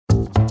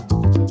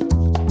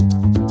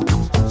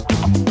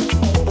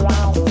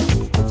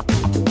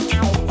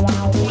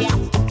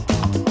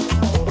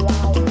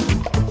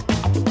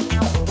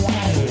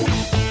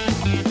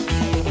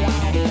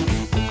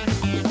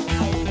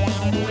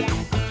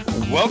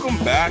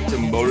Welcome back to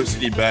Motor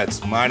City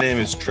Bets. My name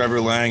is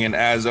Trevor Lang, and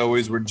as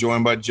always, we're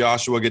joined by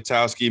Joshua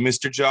Gutowski.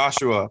 Mr.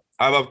 Joshua,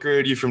 I've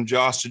upgraded you from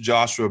Josh to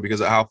Joshua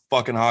because of how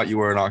fucking hot you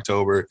were in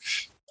October.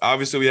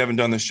 Obviously, we haven't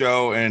done the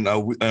show in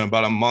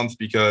about a month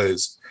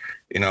because,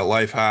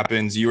 life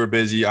happens. You were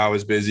busy. I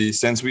was busy.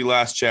 Since we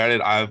last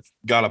chatted, I've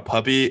got a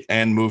puppy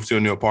and moved to a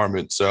new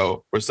apartment.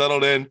 So we're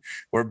settled in.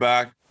 We're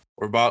back.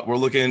 We're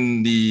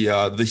looking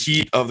the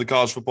heat of the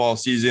college football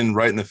season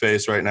right in the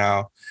face right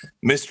now.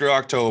 Mr.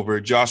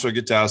 October, Joshua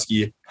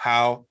Gutowski,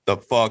 how the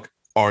fuck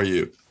are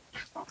you?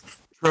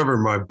 Trevor,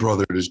 my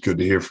brother, it is good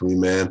to hear from you,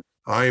 man.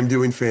 I am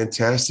doing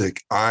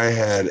fantastic. I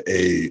had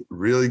a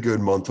really good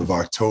month of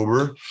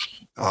October.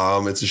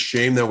 It's a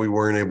shame that we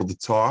weren't able to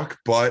talk,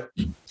 but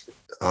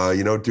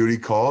duty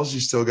calls. You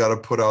still got to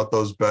put out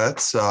those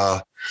bets.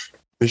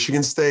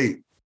 Michigan State.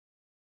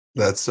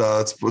 That's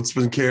what's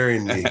been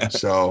carrying me.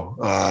 So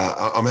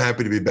I'm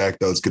happy to be back,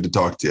 though. It's good to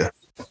talk to you.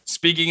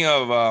 Speaking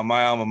of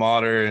my alma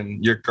mater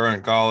and your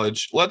current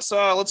college, let's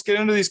get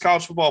into these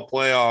college football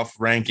playoff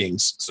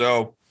rankings.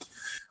 So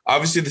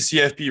obviously the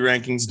CFP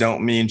rankings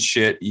don't mean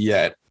shit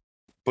yet,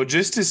 but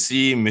just to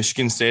see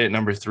Michigan State at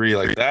number 3,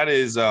 like that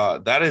is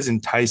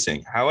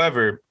enticing.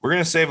 However, we're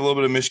going to save a little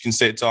bit of Michigan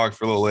State talk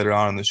for a little later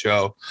on in the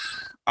show.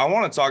 I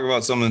want to talk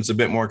about something that's a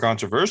bit more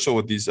controversial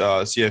with these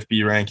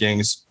CFP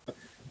rankings.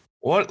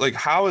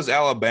 How is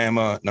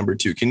Alabama number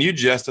 2? Can you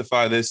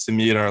justify this to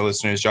me and our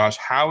listeners, Josh?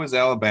 How is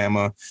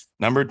Alabama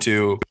number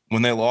 2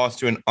 when they lost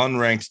to an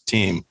unranked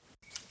team?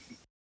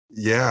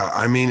 Yeah,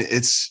 I mean,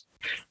 these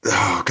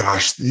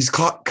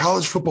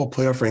college football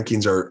playoff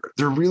rankings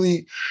they're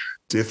really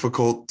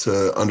difficult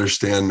to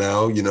understand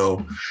now.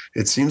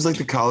 It seems like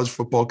the college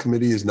football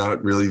committee is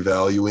not really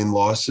valuing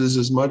losses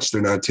as much.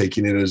 They're not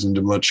taking it as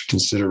into much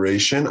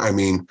consideration. I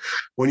mean,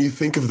 when you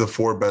think of the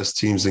 4 best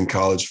teams in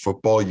college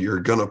football, you're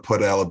going to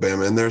put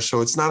Alabama in there.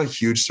 So it's not a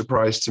huge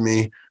surprise to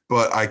me,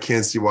 but I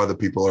can't see why the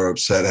people are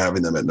upset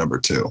having them at number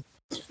 2.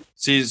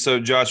 See, so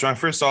Josh, when I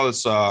first saw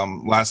this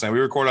last night, we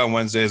record on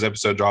Wednesdays,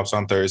 episode drops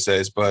on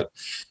Thursdays, but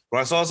when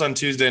I saw this on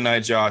Tuesday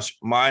night, Josh,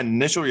 my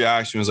initial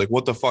reaction was like,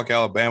 what the fuck,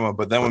 Alabama?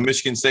 But then when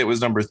Michigan State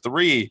was number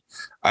 3,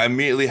 I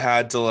immediately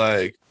had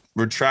to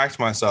retract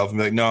myself and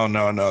be like,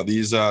 no.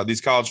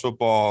 These college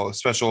football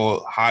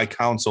special high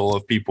council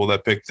of people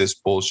that pick this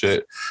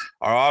bullshit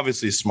are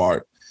obviously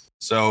smart.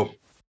 So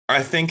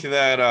I think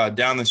that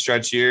down the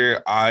stretch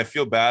here, I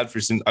feel bad for.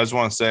 I just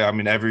want to say, I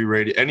mean,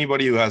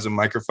 anybody who has a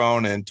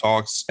microphone and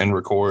talks and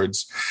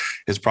records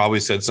has probably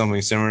said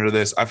something similar to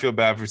this. I feel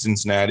bad for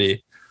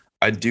Cincinnati.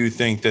 I do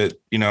think that,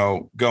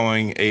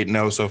 going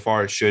 8-0 so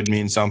far should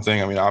mean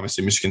something. I mean,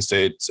 obviously Michigan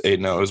State's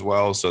 8-0 as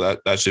well, so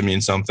that should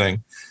mean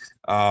something.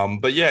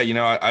 But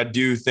yeah, I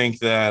do think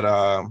that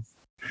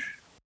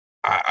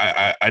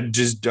I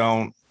just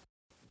don't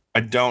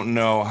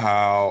know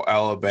how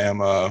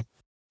Alabama,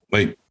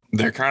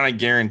 they're kind of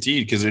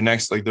guaranteed because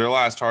their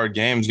last hard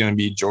game is going to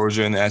be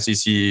Georgia in the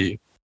SEC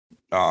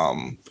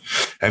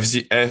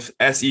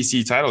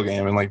SEC title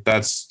game, and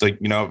that's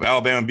if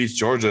Alabama beats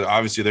Georgia,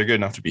 obviously they're good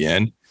enough to be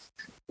in.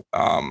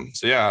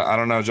 So yeah, I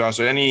don't know, Josh.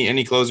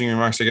 Any closing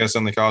remarks, I guess,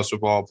 on the college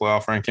football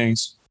playoff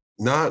rankings?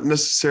 Not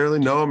necessarily.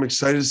 No, I'm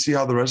excited to see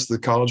how the rest of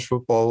the college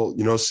football,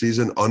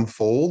 season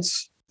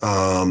unfolds.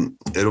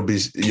 It'll be,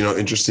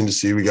 interesting to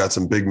see. We got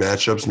some big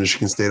matchups,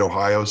 Michigan State,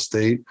 Ohio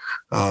State.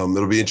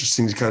 It'll be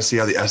interesting to kind of see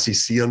how the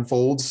SEC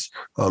unfolds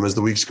as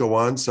the weeks go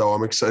on. So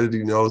I'm excited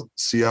to,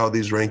 see how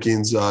these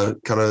rankings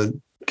kind of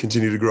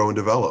continue to grow and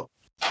develop.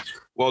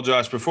 Well,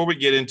 Josh, before we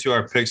get into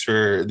our picks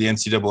for the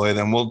NCAA,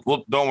 then we'll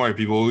don't worry,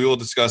 people. We will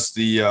discuss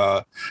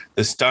the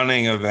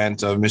stunning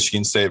event of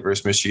Michigan State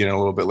versus Michigan a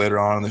little bit later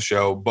on in the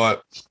show.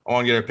 But I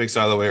want to get our picks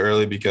out of the way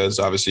early because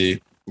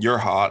obviously you're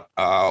hot.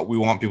 We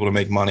want people to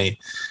make money.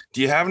 Do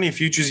you have any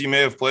futures you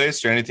may have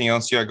placed or anything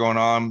else you got going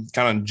on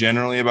kind of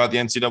generally about the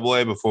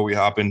NCAA before we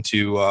hop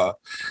into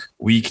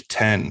week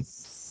 10?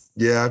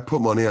 Yeah, I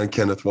put money on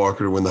Kenneth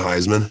Walker to win the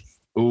Heisman.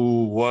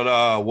 Ooh,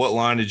 what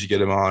line did you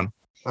get him on?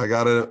 I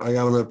got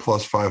him at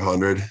plus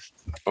 500.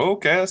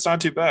 Okay, that's not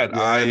too bad.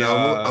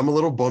 Yeah, I'm a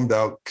little bummed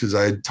out because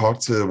I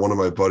talked to one of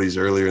my buddies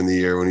earlier in the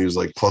year when he was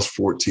like plus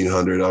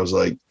 1,400. I was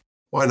like,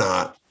 why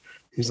not?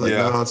 He's like,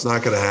 no, it's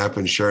not going to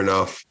happen. Sure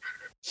enough.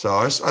 So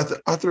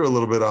I threw a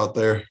little bit out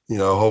there,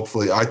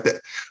 hopefully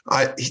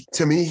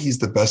to me, he's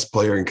the best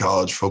player in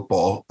college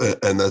football,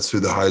 and that's who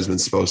the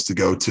Heisman's supposed to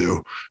go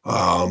to.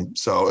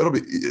 So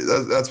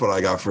that's what I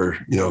got for,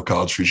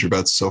 college future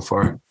bets so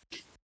far.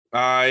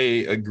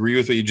 I agree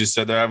with what you just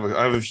said there.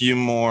 I have a few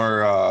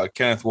more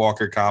Kenneth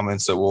Walker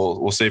comments that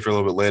we'll save for a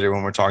little bit later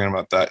when we're talking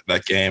about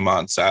that game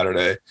on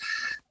Saturday.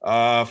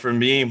 For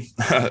me,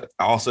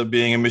 also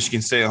being a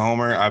Michigan State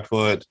homer, I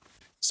put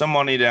some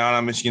money down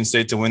on Michigan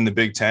State to win the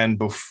Big Ten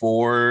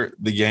before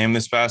the game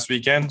this past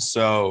weekend.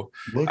 So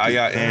I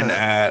got in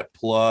at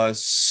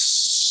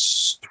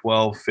plus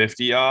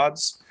 1250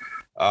 odds.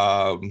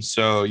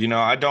 So,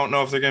 I don't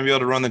know if they're going to be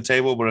able to run the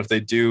table, but if they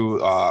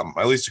do,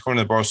 at least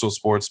according to the Barstool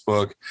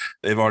Sportsbook,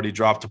 they've already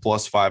dropped to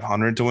plus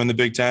 500 to win the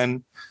Big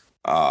Ten.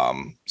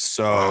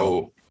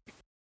 So,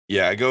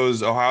 Yeah, it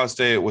goes Ohio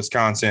State,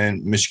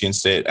 Wisconsin, Michigan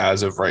State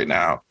as of right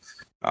now,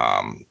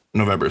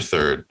 November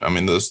 3rd. I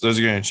mean, those are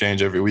going to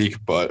change every week,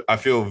 but I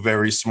feel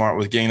very smart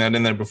with getting that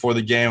in there before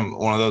the game.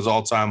 One of those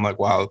all-time, like,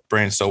 wow,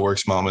 brain still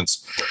works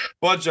moments.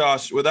 But,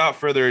 Josh, without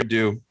further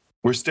ado,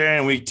 we're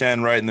staring week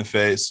 10 right in the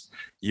face.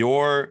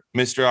 You're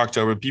Mr.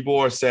 October. People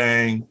are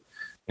saying,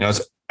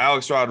 it's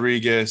Alex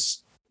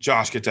Rodriguez,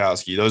 Josh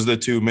Katowski. Those are the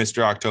two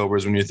Mr.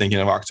 Octobers when you're thinking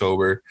of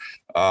October.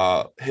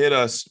 Hit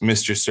us,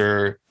 Mr.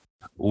 Sir,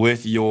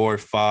 with your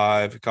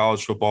 5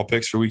 college football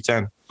picks for week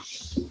 10.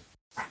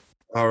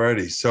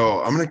 Alrighty.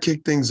 So I'm going to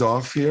kick things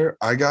off here.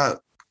 I got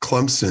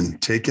Clemson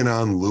taking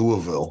on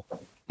Louisville.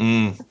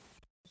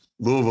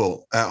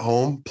 Louisville at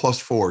home,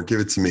 +4. Give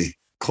it to me.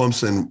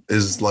 Clemson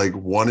is like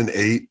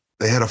 1-8.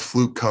 They had a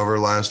fluke cover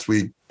last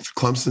week.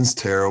 Clemson's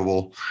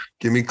terrible.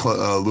 Give me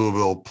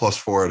Louisville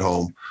 +4 at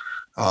home.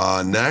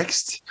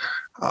 Next,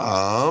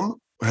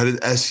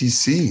 headed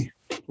SEC.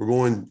 We're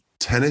going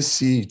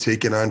Tennessee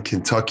taking on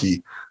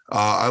Kentucky.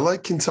 I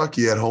like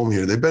Kentucky at home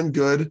here. They've been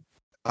good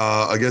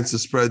against the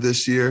spread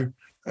this year.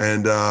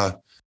 And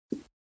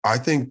I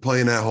think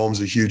playing at home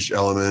is a huge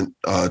element.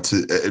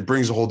 It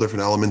brings a whole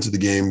different element to the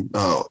game,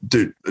 a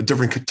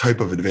different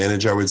type of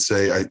advantage, I would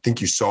say. I think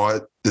you saw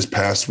it this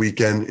past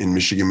weekend in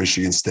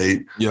Michigan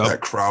State. Yep.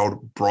 That crowd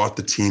brought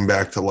the team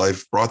back to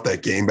life, brought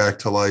that game back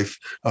to life.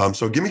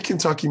 So give me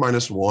Kentucky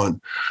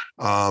 -1.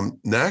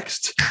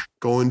 Next,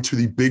 going to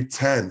the Big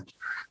Ten.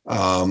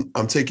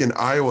 I'm taking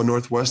Iowa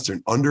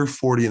Northwestern under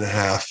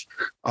 40.5.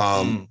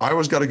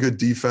 Iowa's got a good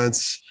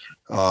defense.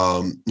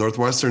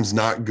 Northwestern's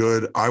not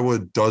good. Iowa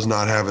does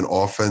not have an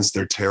offense.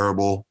 They're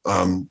terrible.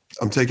 I'm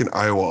taking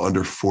Iowa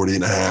under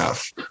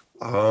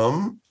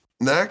 40.5.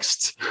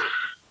 Next.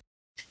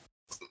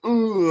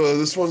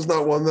 This one's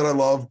not one that I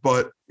love,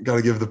 but got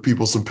to give the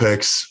people some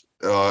picks.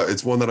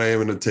 It's one that I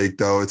am going to take,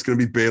 though. It's going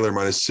to be Baylor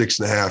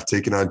 -6.5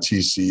 taking on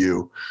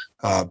TCU.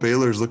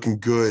 Baylor's looking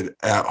good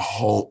at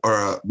home,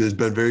 or has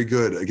been very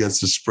good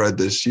against the spread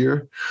this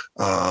year.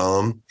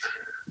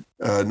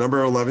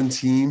 Number 11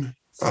 team.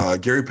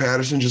 Gary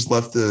Patterson just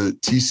left the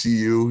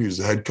TCU. He was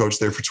the head coach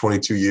there for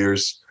 22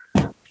 years.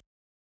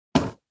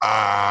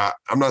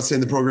 I'm not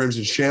saying the program's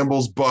in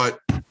shambles, but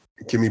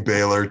give me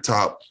Baylor,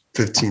 top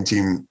 15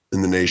 team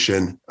in the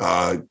nation,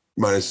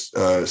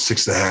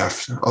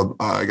 -6.5.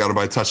 I got to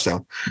buy a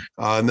touchdown.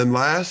 And then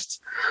last,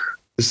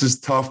 this is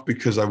tough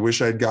because I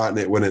wish I'd gotten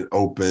it when it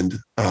opened.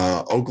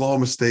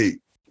 Oklahoma State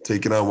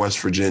taking on West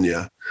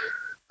Virginia.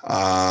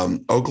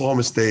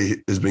 Oklahoma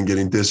State has been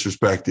getting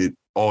disrespected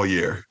all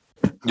year.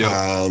 Yep.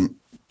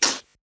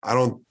 I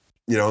don't,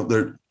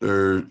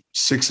 they're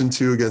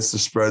 6-2 against the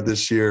spread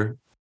this year.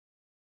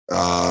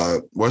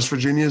 West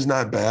Virginia is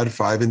not bad,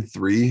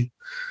 5-3.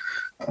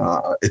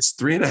 It's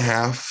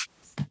 3.5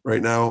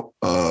 right now.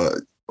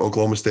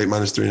 Oklahoma State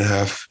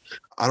 -3.5.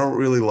 I don't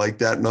really like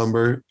that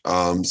number.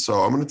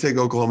 So I'm going to take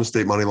Oklahoma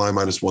State money line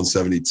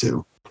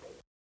 -172.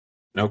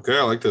 Okay.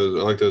 I like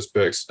those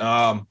picks.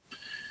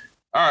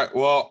 All right,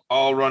 well,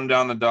 I'll run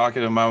down the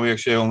docket of mine. We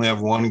actually only have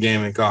one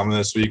game in common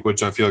this week,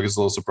 which I feel like is a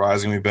little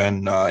surprising. We've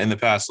been, in the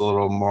past, a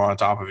little more on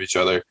top of each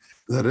other.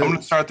 I'm going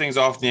to start things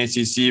off in the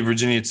ACC.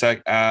 Virginia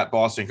Tech at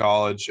Boston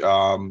College.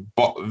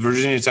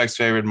 Virginia Tech's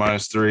favored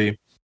 -3.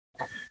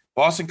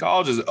 Boston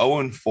College is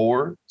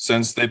 0-4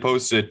 since they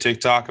posted a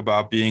TikTok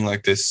about being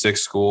like this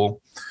sixth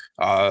school.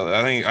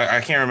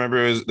 I can't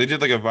remember. They did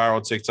like a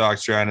viral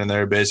TikTok trend, and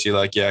they're basically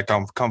like, yeah,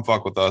 come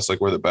fuck with us. Like,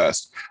 we're the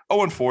best.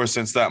 0-4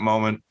 since that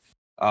moment.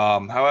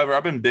 However,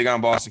 I've been big on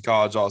Boston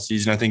College all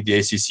season. I think the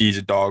ACC is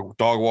a dog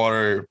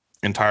water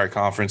entire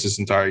conference this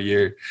entire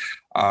year.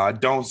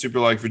 Don't super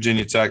like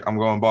Virginia Tech. I'm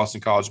going Boston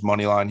College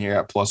money line here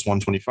at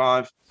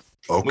 +125.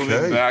 Okay.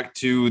 Moving back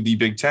to the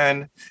Big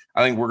Ten,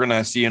 I think we're going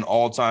to see an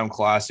all-time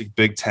classic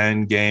Big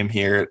Ten game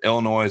here.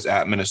 Illinois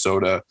at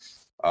Minnesota.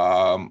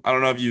 I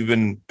don't know if you've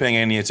been paying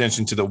any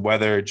attention to the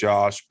weather,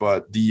 Josh,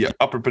 but the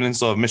Upper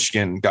Peninsula of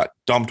Michigan got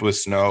dumped with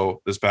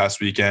snow this past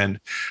weekend.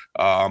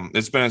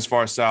 It's been as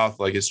far south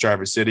like it's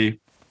Traverse City.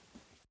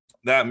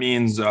 That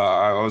means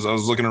I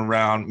was looking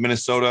around.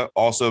 Minnesota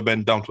also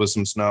been dumped with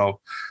some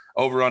snow.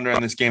 Over under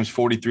in this game's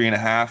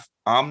 43.5.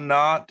 I'm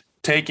not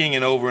taking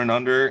an over and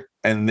under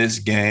in this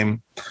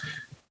game,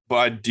 but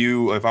I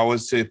do. If I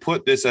was to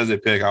put this as a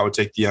pick, I would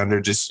take the under.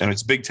 And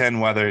it's Big Ten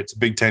weather. It's a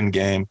Big Ten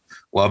game.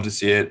 Love to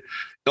see it.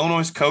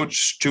 Illinois'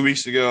 coach 2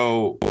 weeks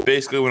ago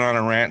basically went on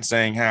a rant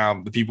saying how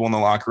the people in the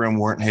locker room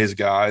weren't his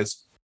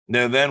guys.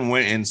 They then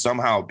went and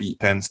somehow beat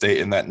Penn State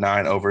in that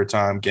 9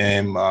 overtime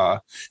game.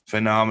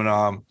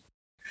 Phenomenon.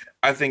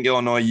 I think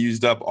Illinois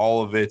used up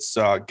all of its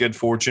good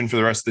fortune for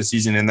the rest of the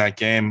season in that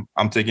game.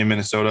 I'm taking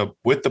Minnesota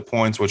with the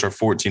points, which are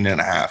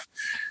 14.5.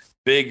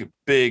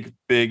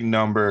 Big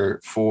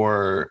number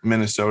for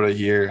Minnesota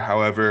here.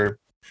 However,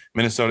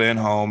 Minnesota in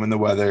home, in the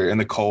weather, in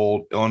the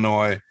cold,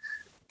 Illinois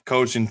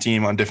coach and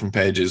team on different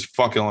pages.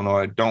 Fuck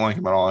Illinois. Don't like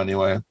him at all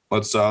anyway.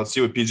 Let's see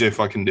what PJ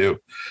fucking do.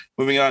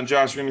 Moving on,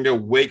 Josh, we're going to go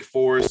Wake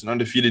Forest, an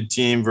undefeated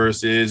team,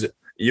 versus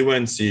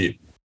UNC.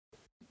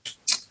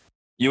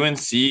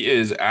 UNC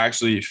is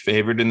actually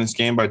favored in this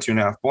game by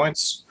 2.5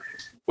 points.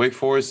 Wake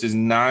Forest is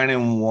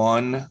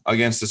 9-1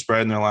 against the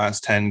spread in their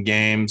last 10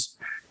 games.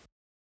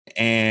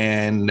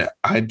 And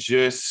I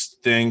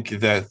just think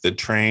that the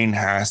train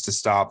has to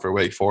stop for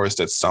Wake Forest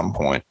at some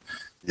point.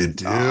 You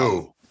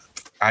do.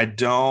 I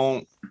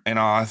don't,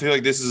 I feel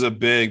like this is a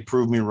big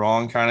prove me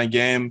wrong kind of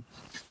game,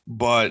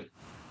 but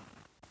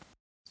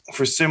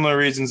for similar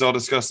reasons I'll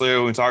discuss later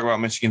when we talk about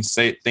Michigan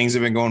State, things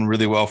have been going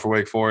really well for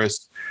Wake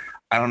Forest.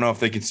 I don't know if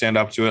they can stand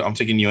up to it. I'm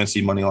taking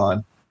UNC money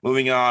line.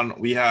 Moving on,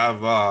 we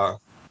have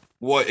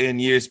what in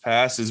years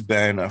past has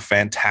been a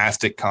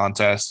fantastic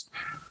contest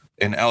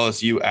in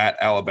LSU at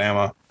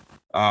Alabama.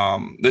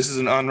 This is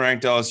an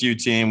unranked LSU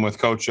team with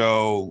Coach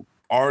O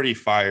already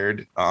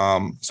fired. So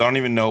I don't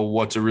even know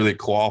what to really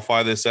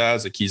qualify this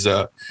as. Like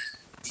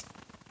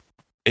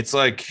it's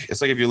like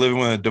if you're living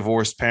with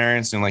divorced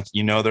parents and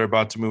they're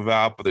about to move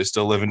out, but they're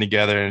still living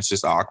together and it's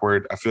just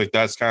awkward. I feel like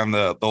that's kind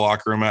of the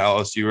locker room at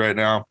LSU right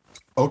now.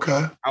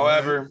 Okay.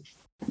 However,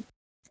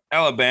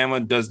 Alabama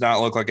does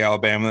not look like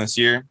Alabama this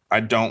year. I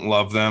don't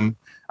love them.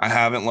 I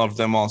haven't loved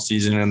them all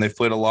season, and they've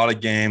played a lot of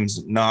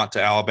games not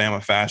to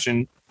Alabama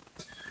fashion.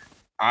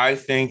 I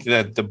think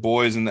that the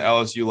boys in the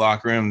LSU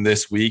locker room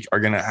this week are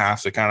going to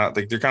have to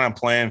they're kind of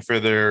playing for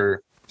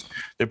their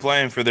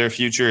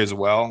future as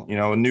well.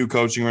 A new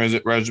coaching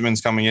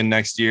regimen's coming in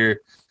next year.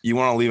 You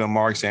want to leave a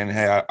mark saying,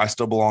 hey, I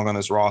still belong on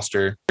this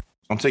roster.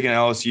 I'm taking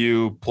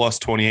LSU plus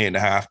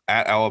 28.5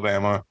 at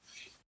Alabama.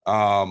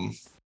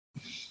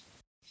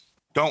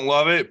 Don't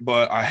love it,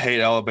 but I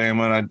hate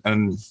Alabama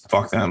and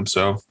fuck them.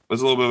 So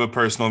it's a little bit of a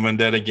personal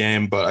vendetta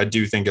game, but I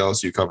do think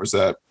LSU covers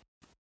that.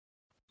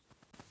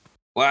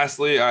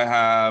 Lastly, I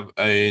have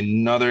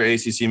another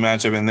ACC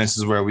matchup, and this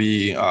is where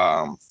we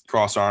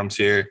cross arms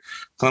here.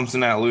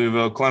 Clemson at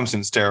Louisville.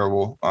 Clemson's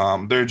terrible.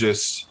 They're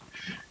just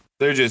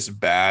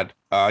bad.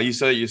 You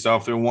said it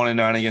yourself. They're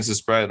 1-9 against the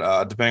spread.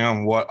 Depending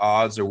on what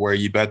odds or where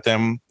you bet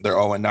them, they're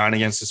 0-9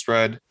 against the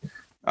spread.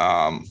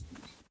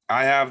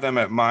 I have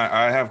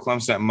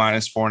Clemson at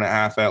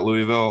 -4.5 at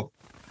Louisville.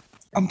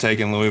 I'm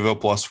taking Louisville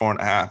plus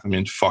 4.5. I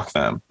mean, fuck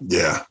them.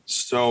 Yeah.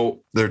 So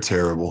they're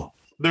terrible.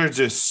 They're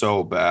just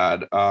so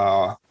bad.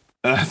 And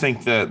I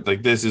think that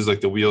this is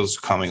the wheels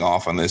coming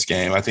off on this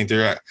game. I think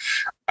I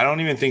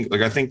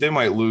think they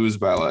might lose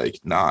by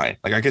 9.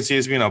 I could see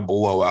this being a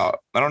blowout.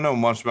 I don't know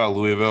much about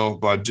Louisville,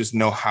 but I just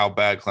know how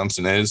bad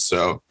Clemson is.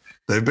 So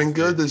they've been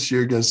good this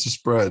year against the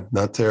spread.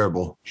 Not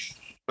terrible.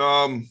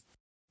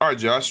 All right,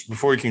 Josh,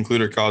 before we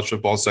conclude our college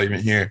football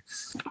segment here,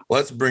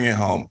 let's bring it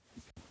home.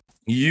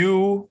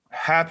 You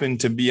happen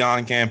to be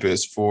on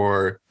campus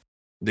for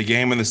the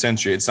game of the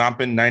century. It's not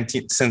been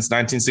since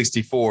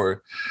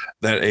 1964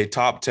 that a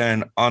top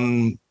 10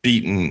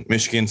 unbeaten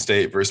Michigan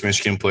State versus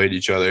Michigan played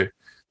each other.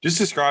 Just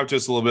describe to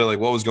us a little bit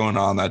what was going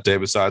on that day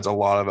besides a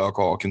lot of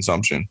alcohol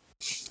consumption.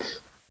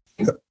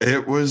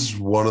 It was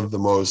one of the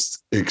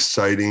most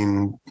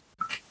exciting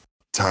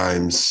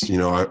times.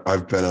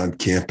 I've been on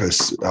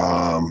campus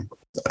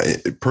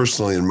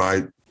personally in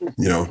my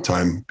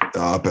time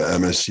up at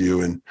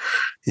MSU, and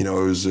it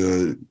was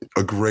a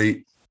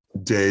great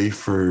day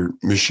for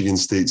Michigan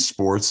State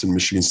sports and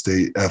Michigan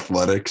State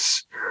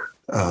athletics.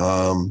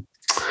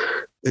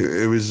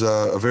 It was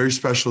a very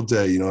special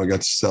day. I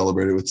got to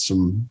celebrate it with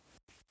some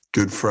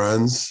good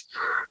friends.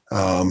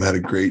 Had a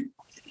great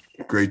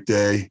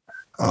day.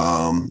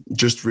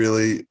 Just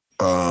really,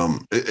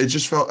 it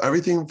just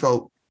everything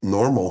felt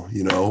normal.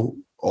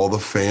 All the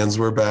fans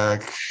were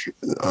back,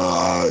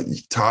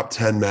 top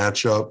 10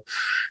 matchup.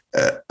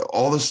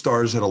 All the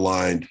stars had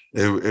aligned.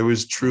 It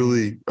was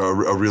truly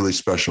a really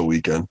special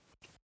weekend.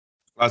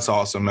 That's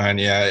awesome, man.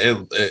 Yeah,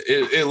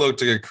 it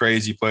looked like a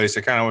crazy place.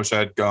 I kind of wish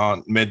I'd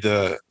made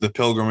the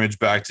pilgrimage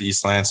back to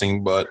East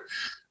Lansing, but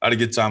I had a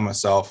good time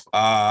myself.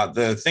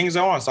 The things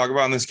I want to talk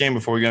about in this game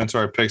before we get into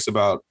our picks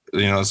about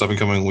this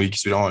upcoming week,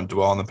 so we don't want to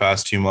dwell on the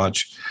past too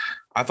much.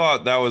 I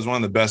thought that was one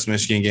of the best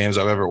Michigan games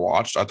I've ever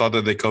watched. I thought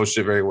that they coached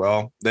it very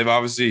well. They've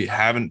obviously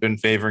haven't been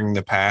favoring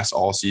the pass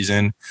all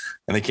season,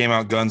 and they came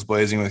out guns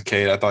blazing with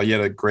Cade. I thought he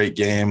had a great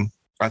game.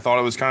 I thought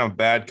it was kind of a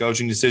bad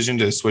coaching decision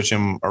to switch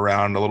him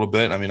around a little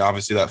bit. I mean,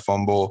 obviously that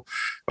fumble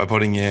by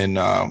putting in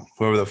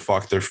whoever the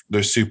fuck their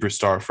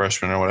superstar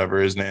freshman or whatever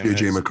his name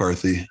is. AJ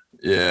McCarthy.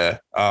 Yeah.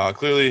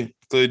 Clearly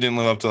didn't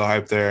live up to the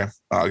hype there.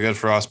 Good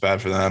for us,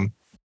 bad for them.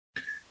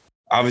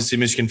 Obviously,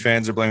 Michigan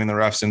fans are blaming the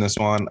refs in this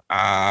one.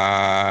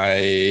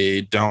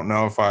 I don't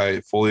know if I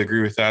fully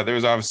agree with that. There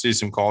was obviously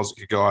some calls that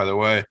could go either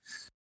way.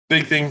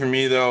 Big thing for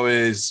me, though,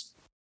 is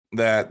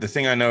that the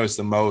thing I noticed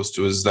the most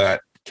was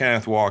that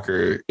Kenneth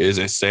Walker is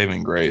a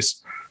saving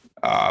grace.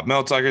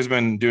 Mel Tucker's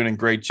been doing a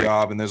great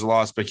job, and there's a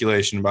lot of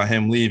speculation about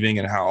him leaving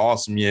and how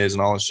awesome he is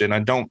and all this shit. And I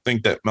don't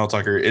think that Mel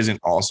Tucker isn't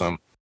awesome.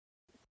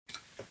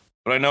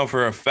 But I know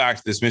for a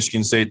fact this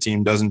Michigan State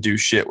team doesn't do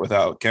shit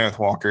without Kenneth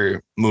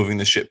Walker moving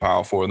the shit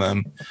pile for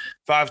them.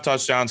 5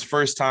 touchdowns,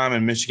 first time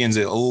in Michigan's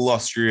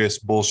illustrious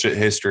bullshit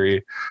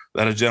history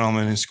that a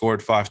gentleman has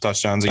scored 5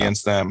 touchdowns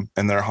against them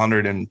in their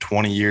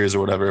 120 years or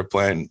whatever of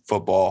playing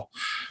football.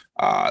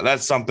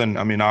 That's something.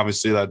 I mean,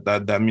 obviously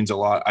that means a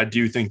lot. I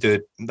do think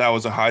that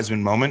was a Heisman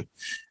moment.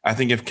 I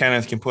think if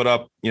Kenneth can put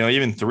up,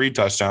 even 3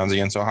 touchdowns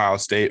against Ohio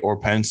State or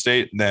Penn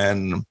State,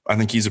 then I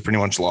think he's a pretty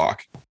much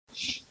lock.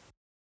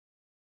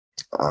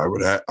 I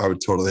would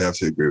totally have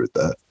to agree with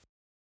that.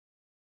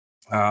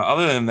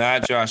 Other than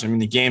that, Josh, I mean,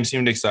 the game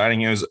seemed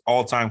exciting. It was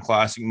all-time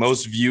classic,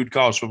 most viewed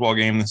college football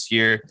game this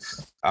year.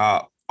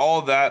 All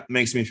of that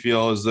makes me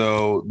feel as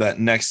though that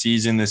next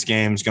season this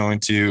game is going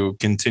to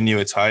continue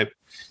its hype.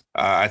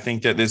 I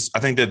think that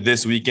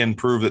this weekend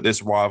proved that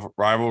this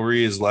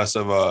rivalry is less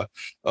of a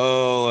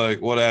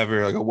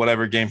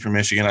whatever game for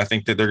Michigan. I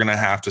think that they're going to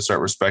have to start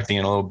respecting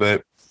it a little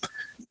bit.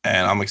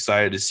 And I'm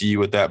excited to see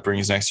what that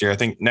brings next year. I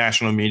think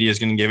national media is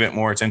going to give it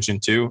more attention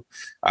too.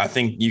 I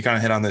think you kind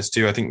of hit on this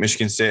too. I think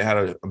Michigan State had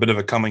a bit of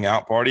a coming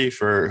out party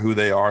for who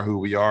they are, who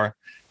we are.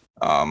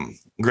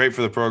 Great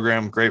for the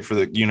program, great for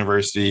the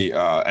university.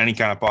 Any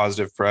kind of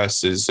positive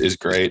press is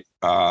great.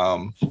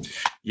 I'm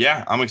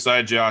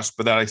excited, Josh,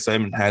 but that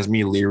excitement has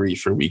me leery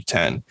for week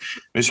 10.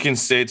 Michigan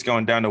State's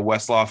going down to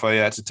West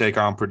Lafayette to take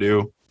on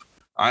Purdue.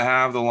 I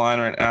have the line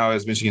right now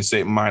as Michigan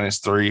State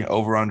 -3,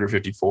 over under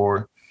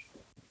 54.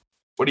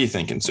 What are you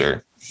thinking,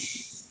 sir?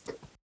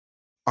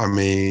 I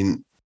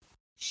mean,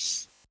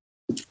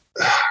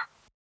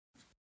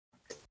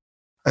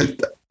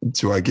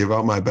 do I give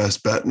out my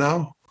best bet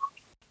now?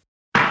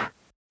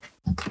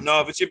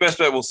 No, if it's your best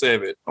bet, we'll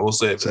save it. We'll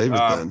save it. Save it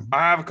then. I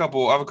have a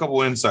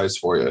couple insights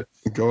for you.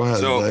 Go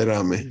ahead, lay it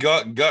on me.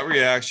 Gut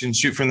reaction,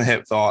 shoot from the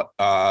hip thought.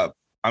 I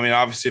mean,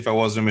 obviously, if I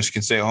wasn't a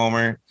Michigan State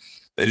homer,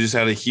 they just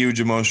had a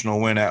huge emotional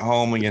win at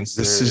home against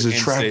their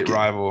in-state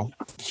rival.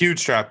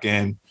 Huge trap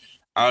game.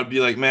 I would be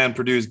like, man,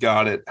 Purdue's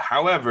got it.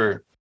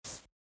 However,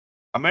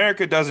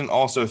 America doesn't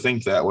also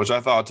think that, which I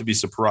thought to be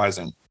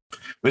surprising.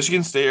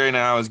 Michigan State right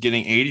now is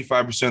getting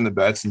 85% of the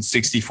bets and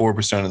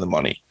 64% of the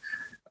money,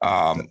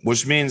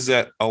 which means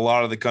that a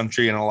lot of the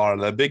country and a lot of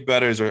the big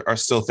bettors are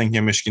still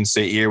thinking Michigan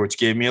State here, which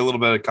gave me a little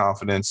bit of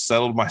confidence,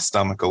 settled my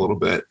stomach a little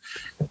bit.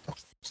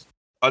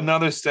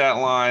 Another stat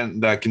line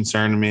that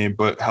concerned me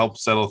but helped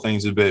settle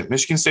things a bit.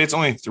 Michigan State's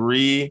only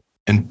 3-2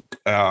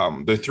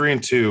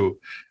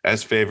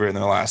 as favorite in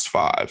their last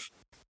 5.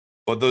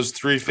 But those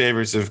 3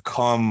 favorites have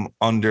come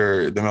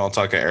under the Mel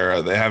Tucker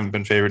era. They haven't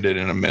been favored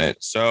in a minute.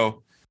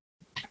 So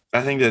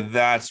I think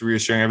that's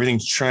reassuring.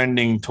 Everything's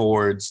trending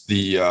towards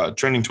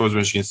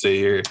Michigan State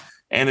here.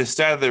 And the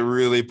stat that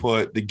really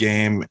put the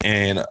game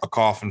in a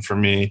coffin for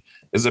me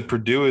is that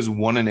Purdue is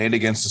 1-8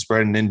 against the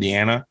spread in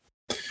Indiana.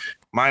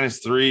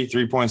 -3,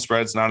 3-point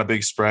spread's not a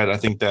big spread. I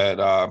think that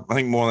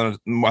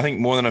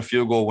more than a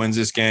field goal wins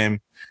this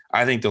game.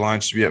 I think the line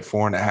should be at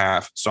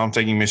 4.5. So I'm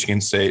taking Michigan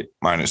State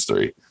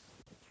 -3.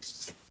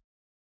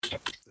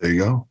 There you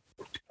go.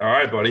 All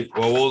right, buddy.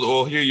 Well,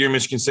 we'll hear your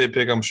Michigan State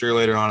pick, I'm sure,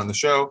 later on in the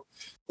show.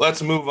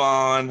 Let's move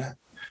on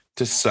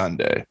to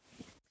Sunday.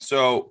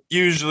 So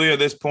usually at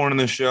this point in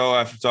the show,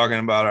 after talking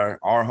about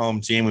our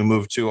home team, we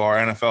move to our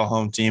NFL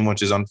home team,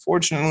 which is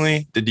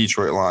unfortunately the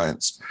Detroit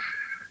Lions.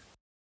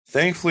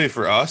 Thankfully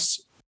for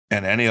us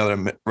and any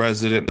other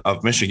resident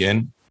of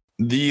Michigan,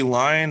 the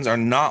Lions are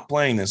not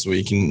playing this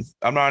week. And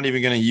I'm not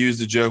even going to use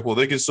the joke, well,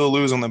 they could still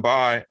lose on the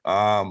bye.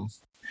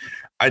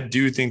 I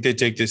do think they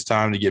take this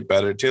time to get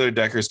better. Taylor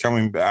Decker's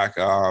coming back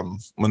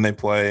when they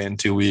play in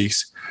 2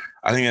 weeks.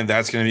 I think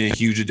that's going to be a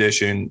huge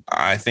addition.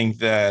 I think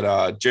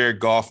that Jared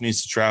Goff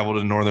needs to travel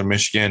to northern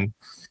Michigan,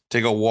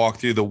 take a walk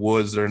through the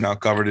woods that are now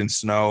covered in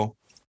snow,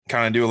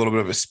 kind of do a little bit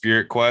of a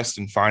spirit quest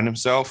and find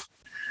himself.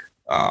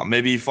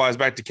 Maybe he flies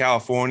back to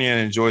California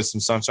and enjoys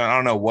some sunshine. I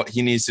don't know what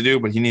he needs to do,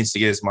 but he needs to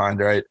get his mind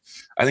right.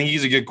 I think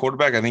he's a good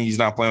quarterback. I think he's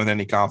not playing with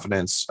any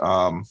confidence.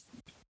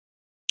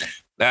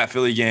 That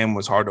Philly game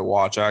was hard to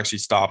watch. I actually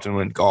stopped and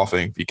went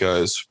golfing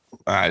because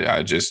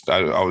I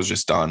was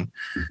just done.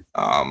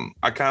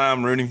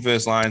 I'm rooting for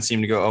this Lions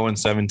team to go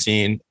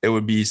 0-17. It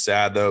would be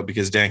sad though,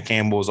 because Dan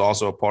Campbell was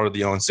also a part of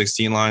the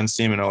 0-16 Lions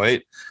team in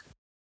 2008.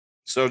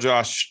 So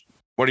Josh,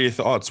 what are your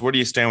thoughts? Where do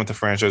you stand with the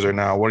franchise right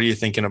now? What are you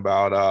thinking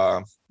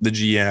about the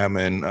GM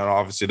and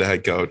obviously the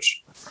head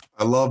coach?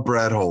 I love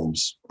Brad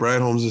Holmes.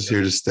 Brad Holmes is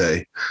here to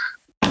stay.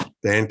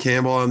 Dan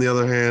Campbell, on the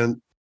other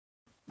hand,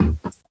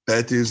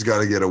 that dude's got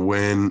to get a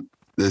win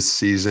this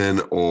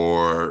season,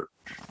 or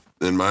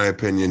in my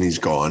opinion, he's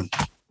gone.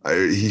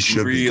 He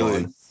should be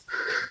gone.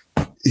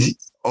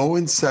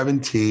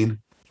 0-17.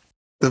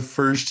 The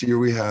first year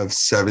we have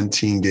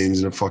 17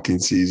 games in a fucking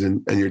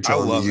season, and you're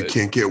telling me you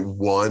can't get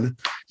one?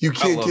 You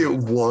can't get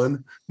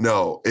one?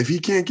 No. If he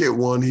can't get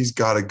one, he's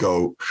got to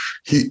go.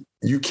 You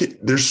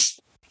should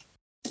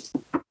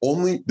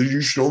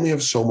only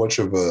have so much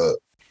of a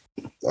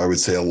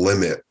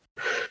limit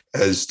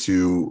as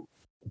to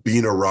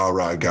being a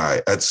rah-rah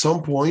guy. At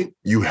some point,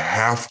 you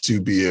have to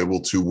be able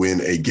to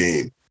win a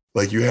game.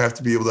 Like, you have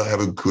to be able to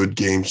have a good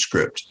game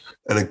script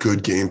and a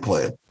good game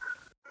plan.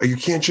 You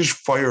can't just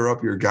fire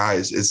up your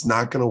guys. It's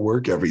not going to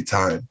work every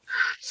time.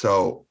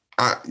 So,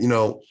 I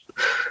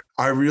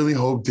really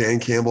hope Dan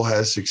Campbell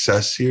has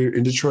success here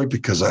in Detroit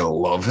because I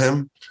love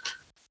him.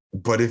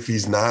 But if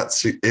he's not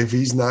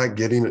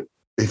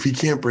if he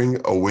can't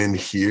bring a win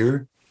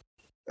here,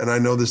 and I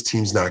know this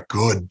team's not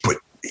good, but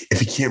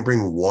if he can't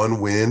bring one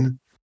win,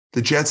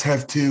 the Jets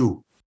have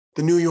two.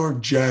 The New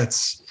York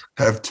Jets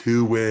have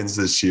 2 wins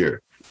this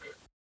year.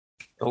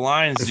 The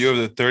Lions do have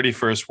the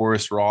 31st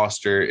worst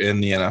roster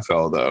in the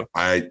NFL,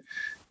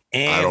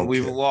 though.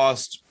 We've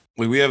lost.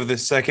 We have the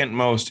second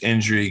most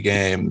injury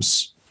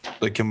games,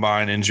 the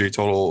combined injury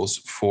totals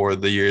for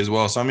the year as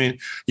well. So, I mean,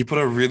 you put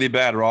a really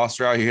bad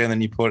roster out here and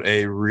then you put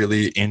a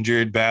really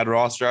injured bad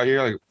roster out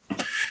here. Like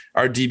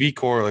our DB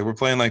core, like we're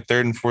playing like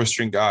 3rd and 4th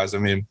string guys. I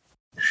mean,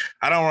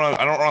 I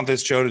don't want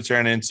this show to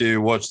turn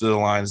into what the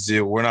Lions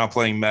do. We're not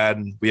playing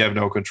Madden. We have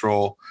no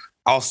control.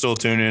 I'll still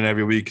tune in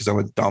every week because I'm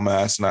a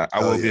dumbass, and I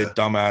will be a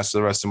dumbass for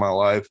the rest of my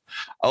life.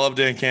 I love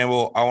Dan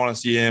Campbell. I want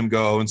to see him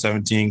go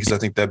 0-17 because I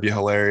think that'd be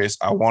hilarious.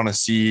 I want to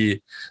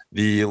see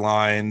the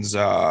Lions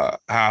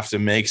have to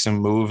make some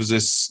moves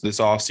this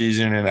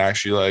offseason and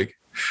actually, like,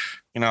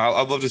 you know,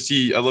 I'd love to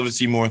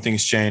see more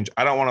things change.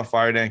 I don't want to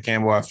fire Dan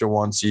Campbell after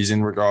one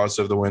season, regardless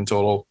of the win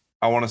total.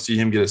 I want to see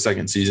him get a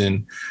second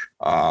season.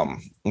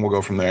 And we'll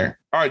go from there.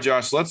 All right,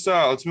 Josh, let's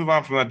move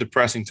on from that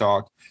depressing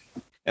talk.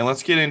 And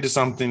let's get into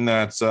something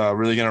that's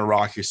really going to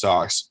rock your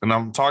socks. And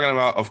I'm talking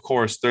about, of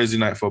course, Thursday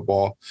Night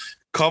Football,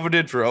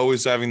 coveted for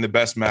always having the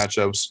best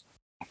matchups.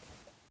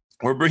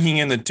 We're bringing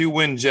in the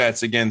 2-win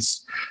Jets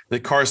against the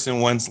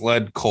Carson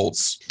Wentz-led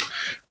Colts.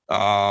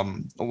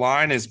 The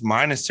line is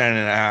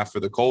 -10.5 for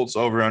the Colts,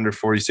 over under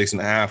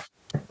 46.5.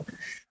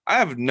 I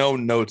have no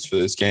notes for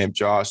this game,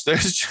 Josh.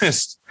 This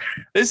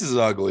is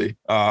ugly.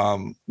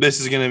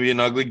 This is going to be an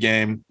ugly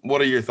game.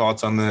 What are your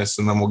thoughts on this?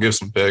 And then we'll give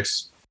some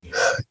picks.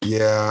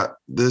 Yeah,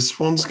 this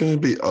one's going to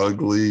be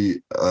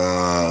ugly.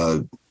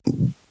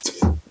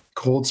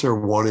 Colts are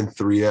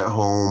 1-3 at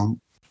home,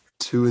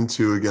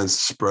 2-2 against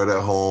the spread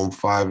at home,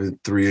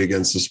 5-3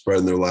 against the spread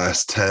in their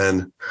last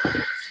 10.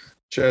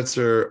 Jets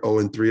are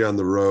 0-3 on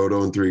the road,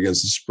 0-3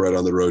 against the spread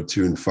on the road,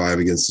 2-5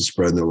 against the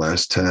spread in their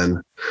last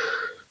 10.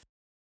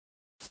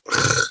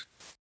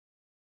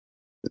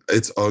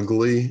 It's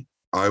ugly.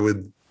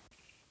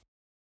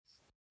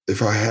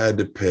 If I had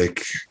to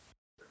pick,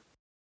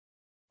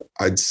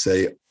 I'd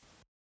say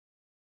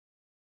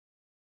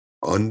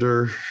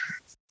under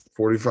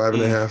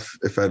 45.5.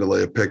 If I had to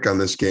lay a pick on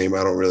this game,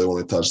 I don't really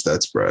want to touch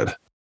that spread.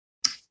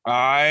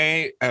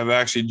 I have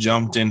actually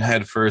jumped in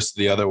head first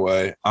the other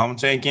way. I'm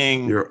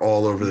taking. You're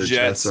all over the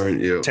Jets,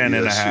 aren't you?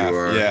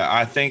 10.5. Yeah,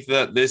 I think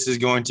that this is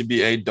going to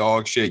be a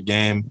dog shit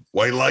game.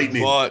 White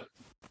lightning.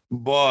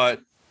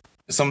 But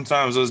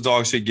sometimes those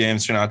dog shit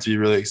games turn out to be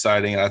really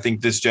exciting. And I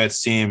think this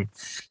Jets team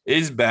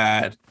is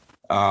bad.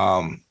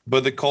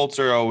 But the Colts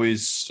are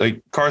always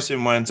like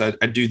Carson Wentz. I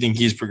do think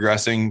he's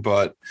progressing,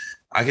 but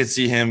I could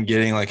see him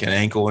getting like an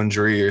ankle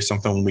injury or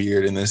something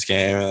weird in this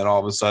game. And then all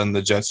of a sudden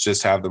the Jets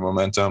just have the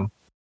momentum.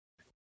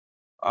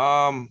 So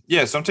I'm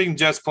taking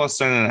Jets plus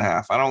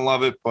 10.5. I don't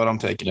love it, but I'm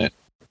taking it.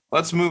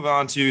 Let's move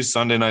on to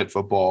Sunday Night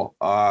Football.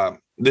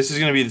 This is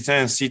going to be the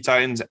Tennessee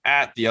Titans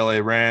at the LA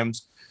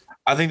Rams.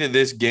 I think that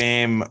this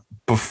game,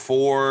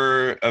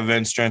 before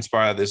events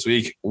transpire this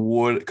week,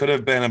 could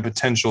have been a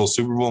potential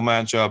Super Bowl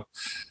matchup.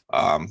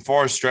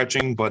 Far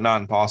stretching, but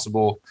not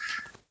impossible.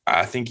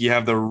 I think you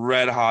have the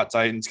red-hot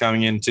Titans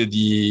coming into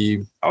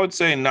the, I would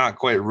say not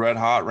quite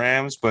red-hot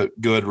Rams, but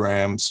good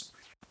Rams.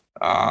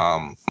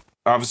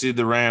 Obviously,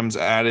 the Rams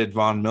added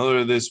Von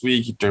Miller this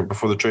week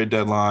before the trade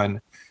deadline.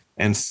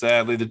 And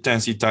sadly, the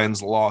Tennessee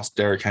Titans lost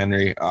Derrick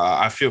Henry.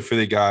 I feel for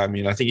the guy. I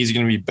mean, I think he's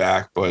going to be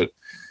back, but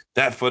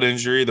that foot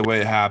injury, the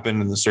way it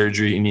happened and the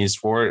surgery he needs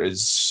for it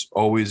is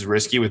always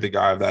risky with a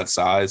guy of that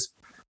size.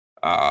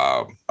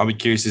 I'll be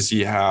curious to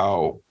see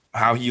how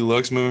he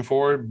looks moving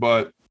forward,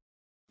 but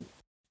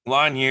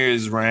line here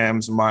is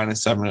Rams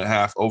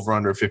 -7.5, over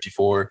under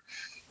 54.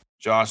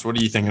 Josh, what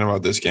are you thinking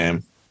about this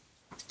game?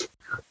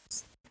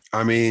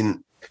 I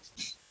mean,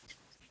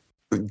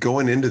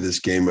 going into this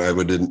game, I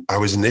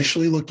was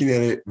initially looking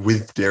at it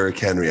with Derrick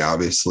Henry,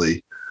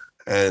 obviously,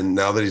 and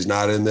now that he's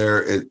not in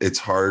there, it's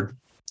hard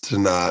for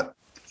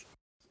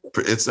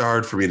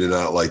me to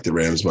not like the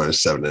Rams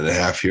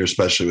 -7.5 here,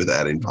 especially with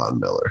adding Von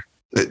Miller.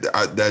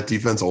 That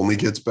defense only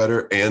gets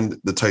better, and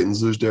the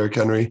Titans lose Derrick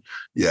Henry.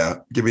 Yeah,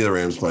 give me the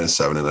Rams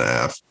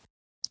 -7.5.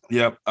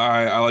 Yep,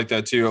 I like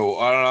that too.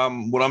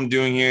 What I'm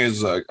doing here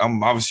is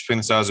I'm obviously putting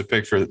this out as a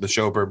pick for the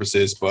show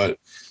purposes, but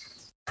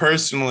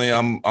personally,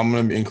 I'm going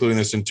to be including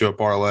this into a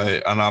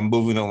parlay, and I'm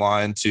moving the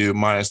line to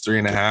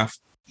 -3.5.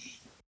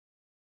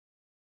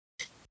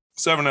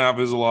 7.5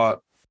 is a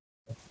lot.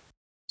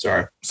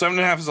 Sorry,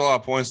 7.5 is a lot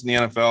of points in the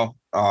NFL.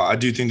 I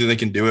do think that they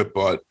can do it,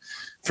 but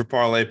for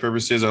parlay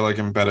purposes, I like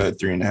him better at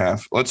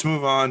 3.5. Let's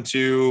move on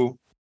to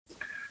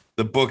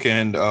the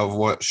bookend of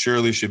what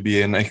surely should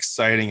be an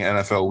exciting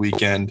NFL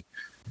weekend.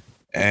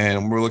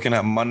 And we're looking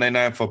at Monday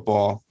Night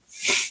Football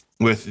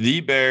with the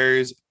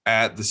Bears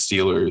at the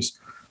Steelers,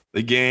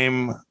 the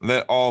game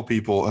that all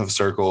people have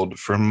circled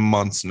for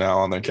months now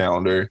on their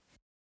calendar.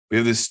 We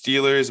have the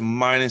Steelers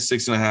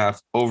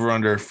 -6.5, over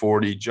under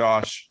 40.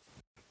 Josh,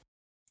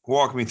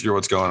 walk me through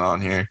what's going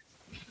on here.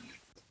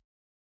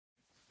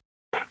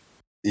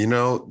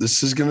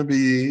 This is going to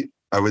be,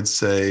 I would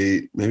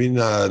say, maybe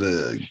not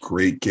a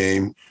great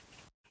game.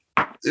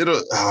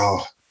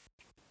 Oh,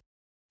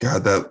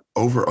 God, that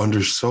over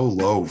under so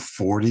low,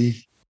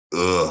 40.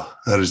 Ugh,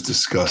 that is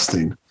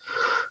disgusting.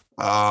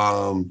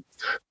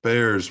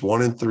 Bears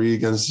 1-3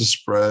 against the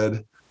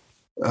spread,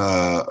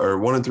 or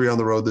 1-3 on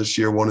the road this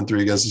year,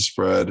 1-3 against the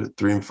spread,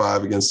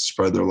 3-5 against the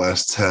spread their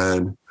last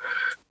 10.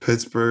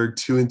 Pittsburgh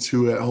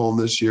 2-2 at home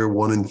this year,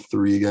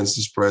 1-3 against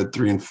the spread,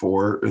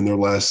 3-4 in their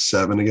last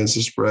 7 against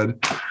the spread.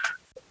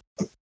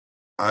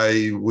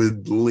 I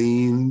would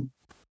lean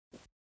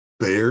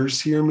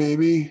Bears here,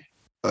 maybe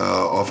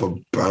off a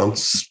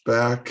bounce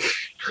back.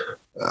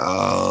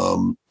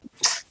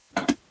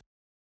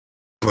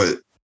 But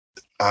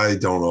I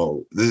don't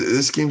know.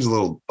 This game's a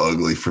little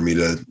ugly for me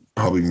to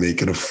probably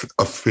make an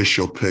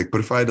official pick.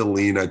 But if I had to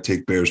lean, I'd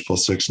take Bears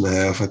plus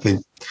 6.5. I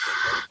think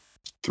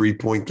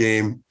 3-point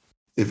game.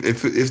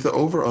 If the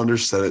over under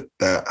set it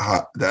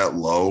that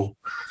low,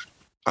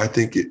 I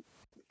think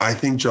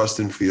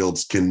Justin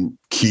Fields can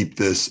keep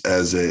this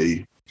as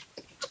a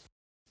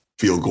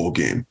field goal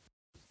game.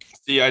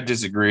 See, I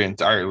disagree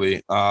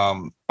entirely.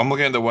 I'm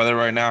looking at the weather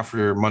right now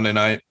for Monday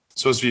night.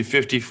 It's supposed to be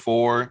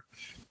 54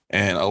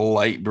 and a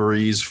light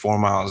breeze, 4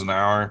 miles an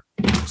hour.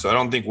 So I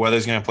don't think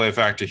weather's going to play a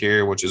factor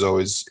here, which is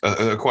always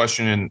a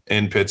question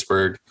in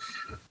Pittsburgh.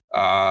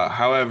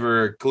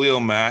 However, Khalil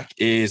Mack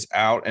is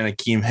out and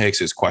Akeem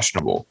Hicks is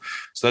questionable.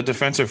 So that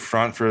defensive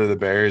front for the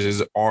Bears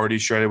is already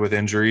shredded with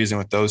injuries. And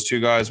with those two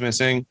guys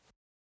missing,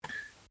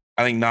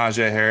 I think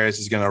Najee Harris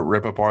is going to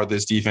rip apart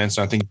this defense.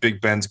 And I think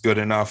Big Ben's good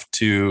enough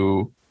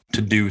to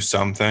do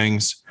some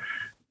things.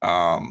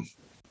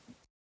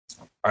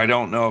 I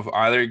don't know if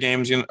either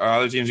team's going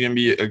to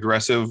be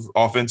aggressive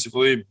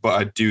offensively, but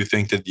I do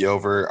think that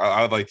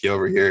I would like the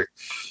over here.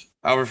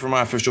 However, for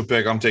my official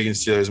pick, I'm taking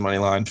Steelers money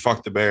line.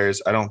 Fuck the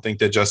Bears. I don't think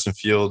that Justin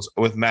Fields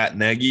with Matt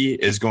Nagy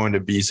is going to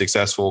be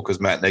successful because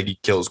Matt Nagy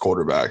kills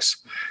quarterbacks.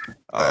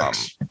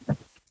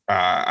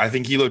 I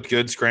think he looked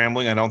good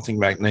scrambling. I don't think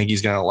Matt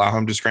Nagy's going to allow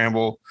him to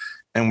scramble.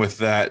 And with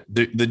that,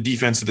 the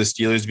defense of the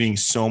Steelers being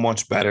so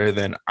much better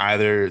than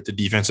either the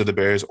defense of the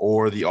Bears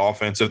or the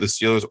offense of the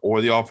Steelers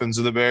or the offense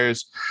of the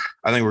Bears,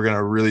 I think we're going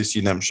to really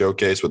see them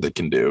showcase what they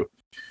can do.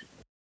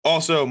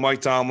 Also,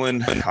 Mike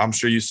Tomlin, I'm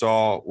sure you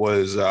saw,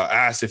 was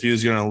asked if he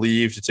was going to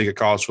leave to take a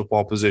college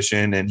football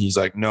position. And he's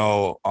like,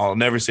 no, I'll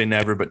never say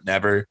never, but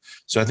never.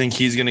 So I think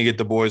he's going to get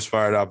the boys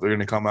fired up. They're going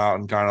to come out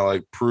and kind of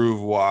like prove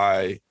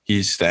why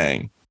he's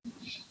staying.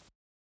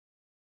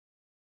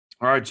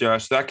 All right,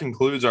 Josh, that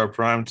concludes our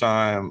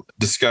primetime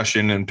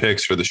discussion and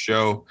picks for the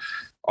show.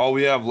 All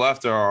we have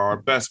left are our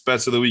best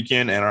bets of the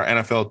weekend and our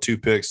NFL 2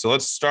 picks. So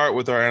let's start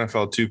with our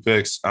NFL 2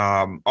 picks.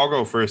 I'll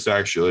go first,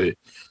 actually.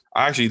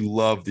 I actually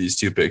love these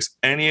 2 picks.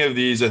 Any of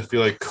these I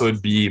feel like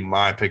could be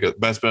my pick of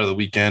best bet of the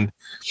weekend.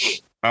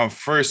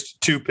 First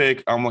 2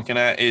 pick I'm looking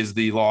at is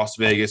the Las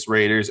Vegas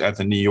Raiders at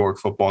the New York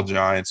Football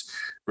Giants.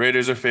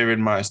 Raiders are favored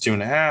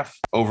 -2.5,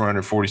 over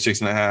under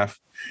 46.5.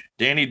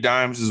 Danny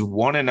Dimes is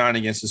 1-9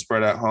 against the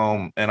spread at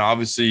home. And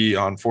obviously,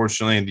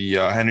 unfortunately,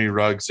 the Henry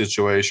Ruggs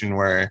situation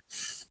where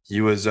he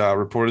was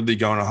reportedly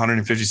going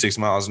 156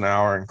 miles an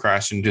hour and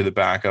crashed into the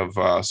back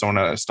of someone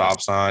at a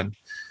stop sign.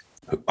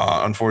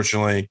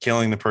 Unfortunately,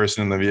 killing the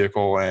person in the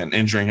vehicle and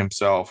injuring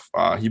himself.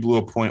 He blew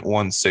a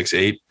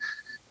 .168,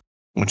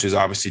 which is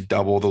obviously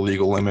double the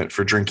legal limit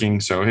for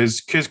drinking. So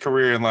his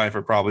career in life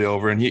are probably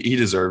over, and he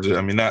deserves it.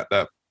 I mean,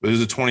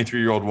 there's a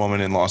 23-year-old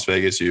woman in Las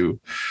Vegas who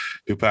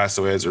passed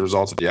away as a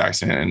result of the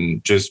accident,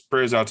 and just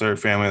prayers out to her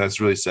family. That's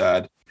really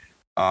sad.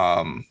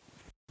 But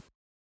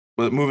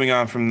moving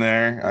on from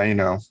there,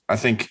 I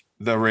think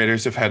the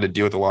Raiders have had to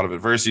deal with a lot of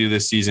adversity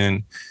this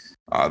season.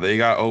 They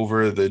got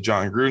over the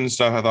John Gruden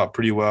stuff, I thought,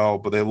 pretty well,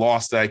 but they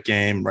lost that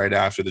game right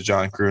after the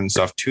John Gruden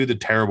stuff to the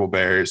terrible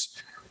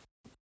Bears.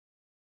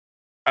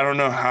 I don't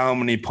know how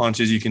many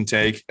punches you can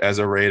take as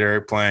a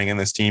Raider playing in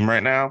this team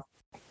right now.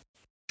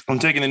 I'm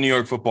taking the New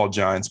York Football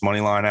Giants money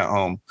line at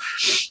home.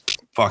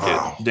 Fuck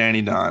it.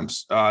 Danny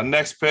Dimes.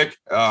 Next pick.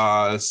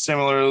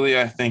 Similarly,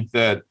 I think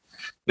that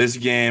this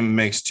game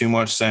makes too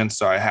much sense,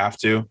 so I have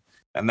to.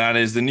 And that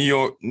is the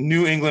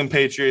New England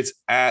Patriots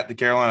at the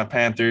Carolina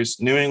Panthers.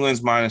 New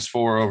England's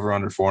 -4, over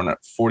under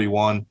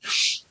 41.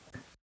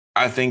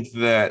 I think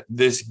that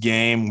this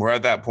game, we're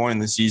at that point in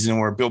the season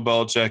where Bill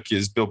Belichick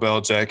is Bill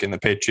Belichick and the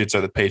Patriots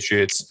are the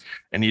Patriots,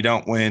 and you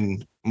don't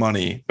win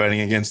money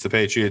betting against the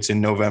Patriots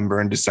in November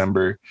and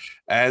December.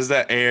 As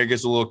that air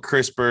gets a little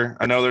crisper,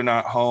 I know they're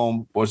not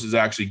home, which is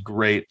actually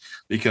great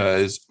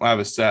because I have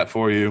a stat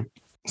for you.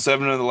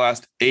 7 of the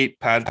last 8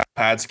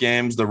 Pats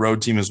games, the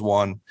road team has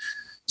won.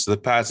 So the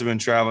Pats have been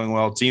traveling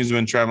well. Teams have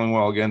been traveling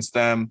well against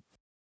them.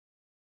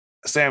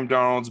 Sam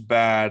Darnold's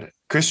bad.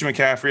 Christian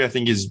McCaffrey, I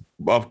think, is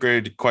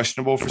upgraded to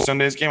questionable for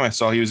Sunday's game. I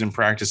saw he was in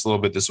practice a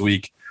little bit this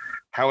week.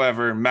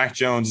 However, Mac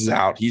Jones is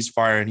out. He's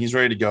firing. He's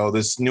ready to go.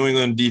 This New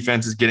England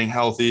defense is getting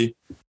healthy.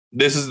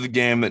 This is the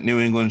game that New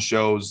England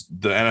shows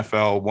the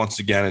NFL. Once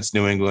again, it's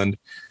New England.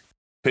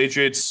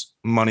 Patriots,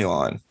 money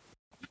line.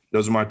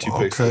 Those are my 2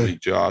 picks of the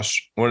week,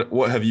 Josh.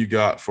 What have you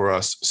got for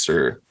us,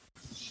 sir?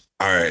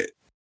 All right.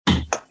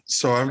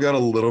 So I've got a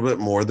little bit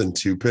more than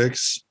 2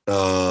 picks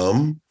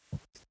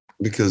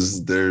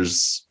because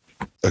there's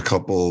a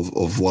couple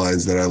of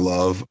lines that I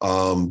love.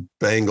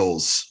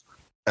 Bengals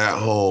at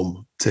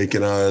home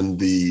taking on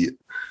the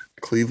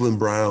Cleveland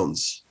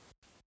Browns.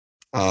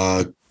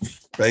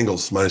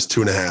 Bengals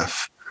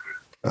 -2.5.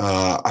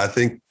 I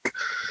think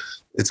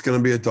it's going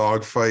to be a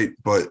dogfight,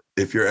 but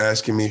if you're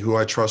asking me who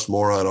I trust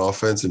more on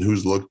offense and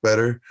who's looked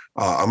better,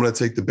 I'm going to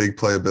take the big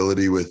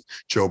playability with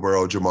Joe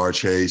Burrow, Jamar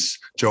Chase,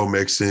 Joe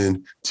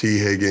Mixon, T.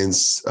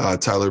 Higgins,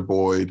 Tyler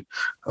Boyd.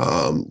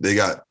 They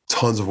got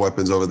tons of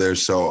weapons over there,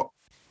 so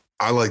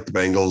I like the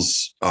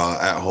Bengals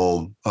at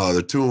home.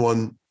 They're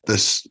 2-1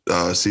 this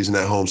season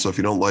at home, so if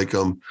you don't like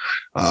them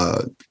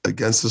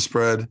against the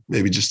spread,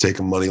 maybe just take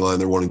a money line.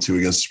 They're 1-2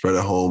 against the spread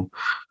at home,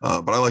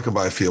 but I like them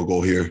by a field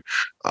goal here.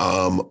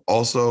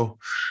 Also,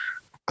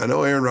 I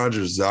know Aaron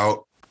Rodgers is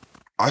out.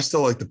 I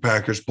still like the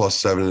Packers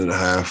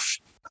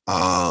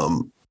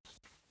 +7.5.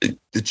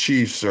 The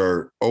Chiefs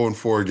are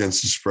 0-4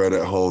 against the spread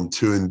at home,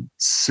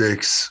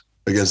 2-6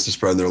 against the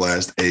spread in their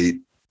last 8.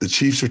 The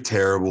Chiefs are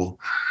terrible.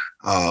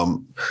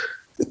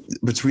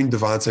 Between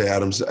Devontae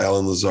Adams,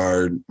 Alan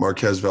Lazard,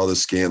 Marquez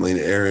Valdes-Scantling,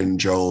 Aaron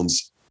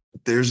Jones,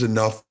 there's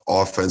enough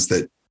offense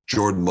that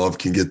Jordan Love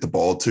can get the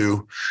ball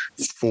to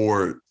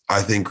for,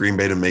 I think, Green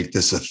Bay to make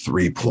this a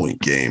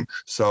 3-point game.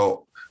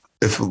 So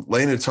if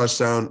laying a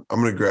touchdown, I'm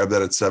going to grab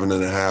that at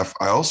 7.5.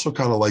 I also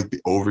kind of like the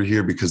over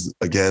here because,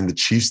 again, the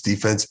Chiefs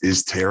defense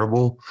is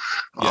terrible.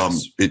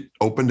 Yes. It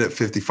opened at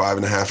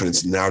 55.5 and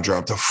it's now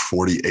dropped to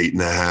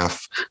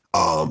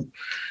 48.5.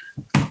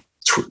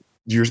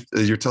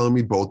 You're telling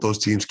me both those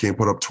teams can't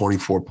put up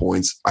 24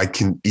 points. I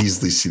can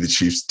easily see the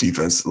Chiefs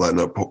defense letting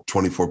up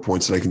 24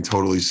 points, and I can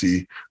totally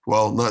see,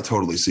 well, not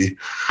totally see.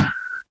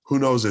 Who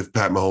knows if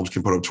Pat Mahomes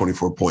can put up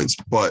 24 points,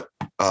 but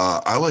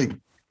I like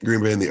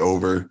Green Bay in the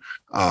over.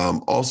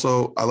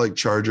 Also, I like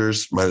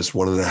Chargers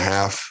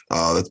 -1.5.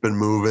 That's been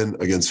moving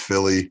against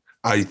Philly.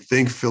 I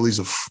think Philly's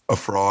a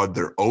fraud.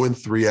 They're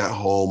 0-3 at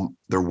home.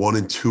 They're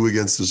 1-2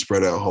 against the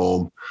spread at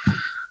home.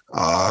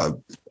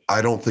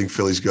 I don't think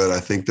Philly's good.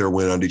 I think their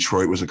win on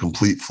Detroit was a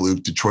complete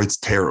fluke. Detroit's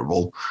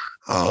terrible.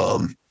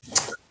 And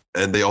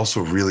they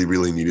also really,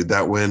 really needed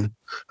that win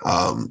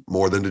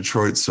more than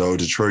Detroit. So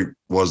Detroit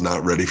was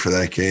not ready for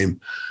that game.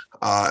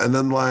 And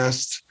then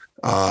last,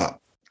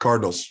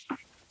 Cardinals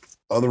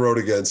on the road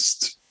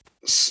against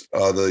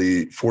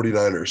the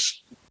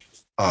 49ers,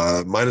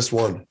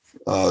 -1.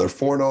 They're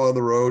 4-0 on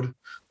the road,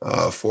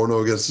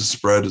 4-0 against the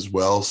spread as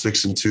well,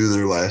 6-2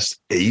 their last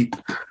 8.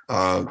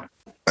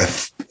 I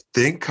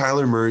think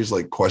Kyler Murray's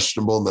like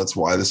questionable, and that's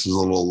why this is a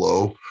little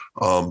low.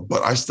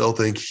 But I still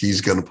think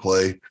he's going to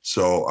play,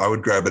 so I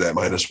would grab it at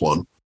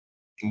 -1.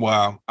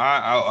 Wow,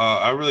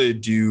 I really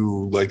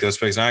do like those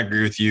picks, and I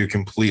agree with you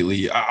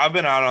completely. I've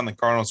been out on the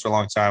Cardinals for a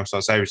long time, so I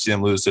was happy to see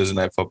them lose Thursday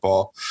Night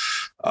Football.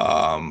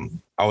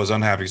 I was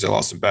unhappy because I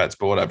lost some bets,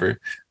 but whatever.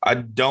 I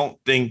don't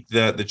think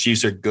that the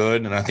Chiefs are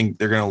good, and I think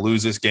they're going to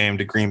lose this game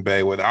to Green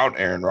Bay without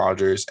Aaron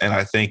Rodgers, and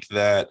I think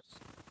that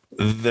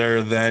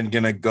they're then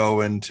going to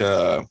go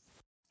into,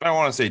 I don't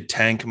want to say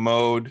tank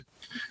mode,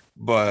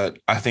 but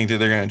I think that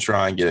they're going to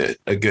try and get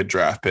a good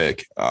draft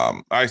pick.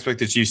 I expect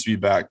the Chiefs to be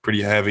back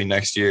pretty heavy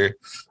next year.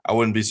 I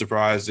wouldn't be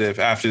surprised if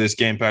after this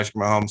game, Patrick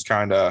Mahomes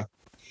kind of,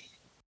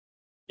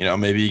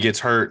 maybe he gets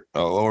hurt,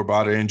 a lower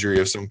body injury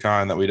of some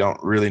kind that we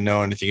don't really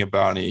know anything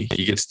about, and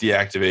he gets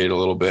deactivated a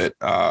little bit.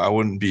 I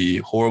wouldn't be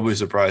horribly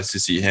surprised to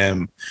see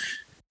him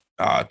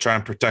try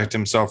and protect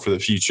himself for the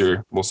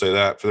future. We'll say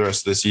that for the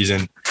rest of the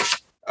season.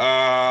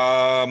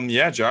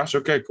 Yeah, Josh.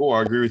 Okay, cool.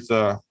 I agree with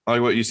I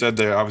like what you said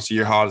there. Obviously,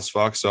 you're hot as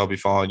fuck, so I'll be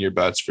following your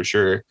bets for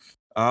sure.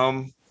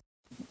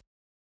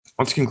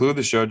 Let's conclude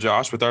the show,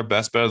 Josh, with our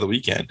best bet of the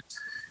weekend.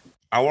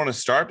 I want to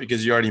start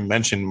because you already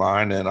mentioned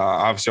mine, and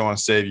obviously I want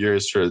to save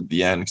yours for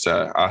the end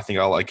because I think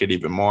I'll like it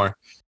even more.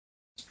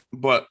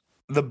 But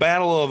the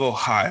Battle of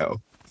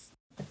Ohio.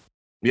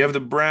 You have the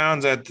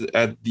Browns at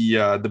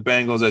the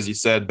Bengals, as you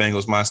said.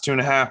 Bengals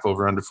 -2.5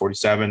 over under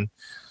 47.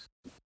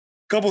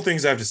 Couple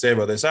things I have to say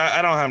about this.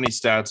 I don't have any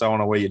stats I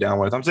want to weigh you down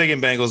with. I'm taking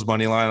Bengals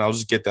money line. I'll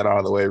just get that out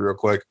of the way real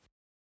quick.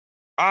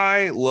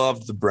 I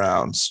loved the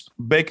Browns.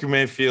 Baker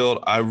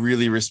Mayfield, I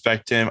really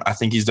respect him. I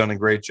think he's done a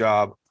great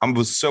job. I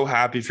was so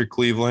happy for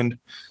Cleveland.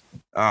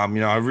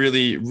 I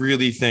really,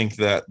 really think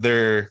that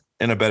they're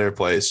in a better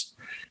place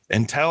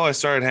until I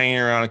started hanging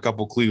around a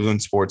couple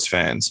Cleveland sports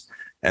fans.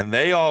 And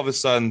they all of a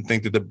sudden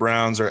think that the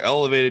Browns are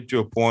elevated to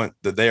a point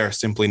that they are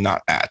simply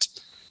not at.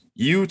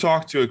 You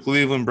talk to a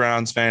Cleveland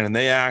Browns fan and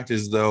they act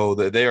as though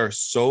that they are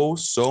so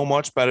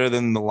much better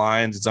than the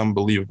Lions. It's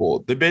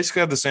unbelievable. They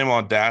basically have the same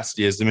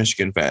audacity as the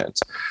Michigan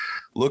fans.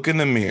 Look in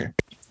the mirror.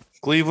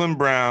 Cleveland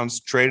Browns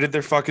traded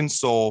their fucking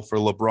soul for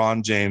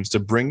LeBron James to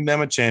bring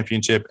them a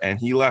championship, and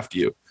he left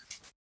you.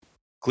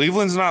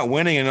 Cleveland's not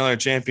winning another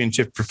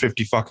championship for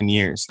 50 fucking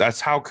years.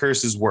 That's how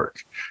curses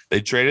work. They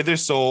traded their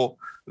soul.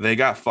 They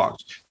got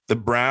fucked. The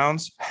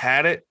Browns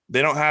had it.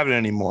 They don't have it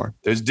anymore.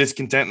 There's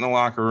discontent in the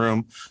locker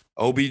room.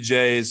 OBJ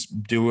is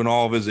doing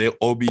all of his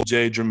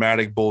OBJ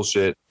dramatic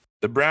bullshit.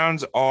 The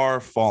Browns are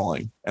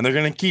falling, and they're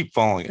going to keep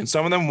falling. And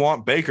some of them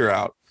want Baker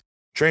out.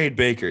 Trade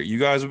Baker. You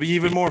guys will be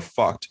even more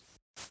fucked.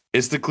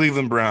 It's the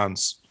Cleveland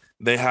Browns.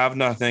 They have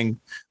nothing.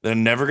 They're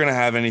never going to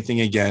have anything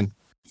again.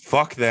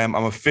 Fuck them.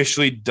 I'm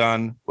officially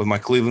done with my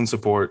Cleveland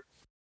support.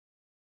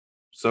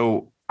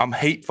 So I'm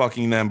hate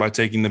fucking them by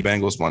taking the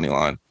Bengals money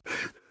line.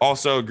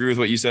 Also agree with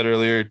what you said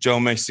earlier. Joe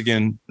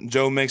Mixon,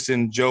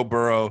 Joe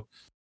Burrow,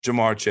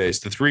 Jamar Chase.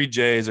 The 3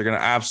 J's are going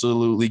to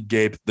absolutely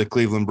gape the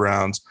Cleveland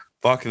Browns.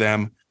 Fuck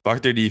them.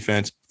 Fuck their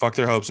defense. Fuck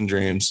their hopes and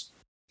dreams.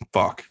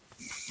 Fuck.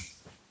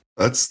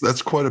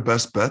 That's quite a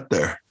best bet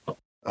there.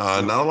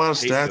 Not a lot of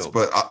stats,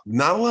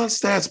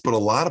 but a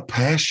lot of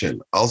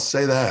passion. I'll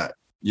say that.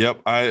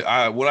 Yep.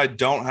 I what I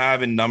don't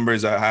have in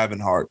numbers, I have in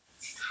heart.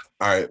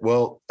 All right.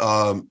 Well,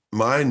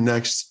 my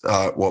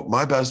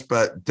best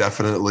bet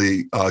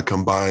definitely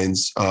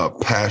combines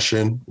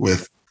passion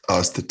with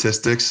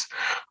statistics.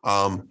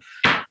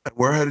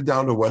 We're headed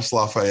down to West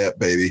Lafayette,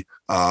 baby.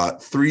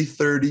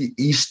 3:30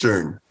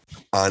 Eastern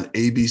on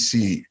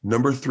ABC.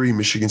 Number 3,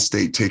 Michigan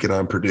State taking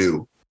on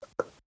Purdue.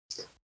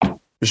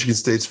 Michigan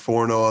State's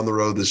 4-0 on the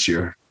road this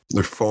year.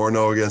 They're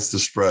 4-0 against the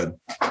spread.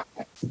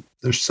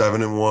 They're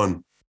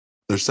 7-1.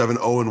 They're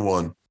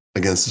 7-0-1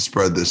 against the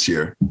spread this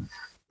year.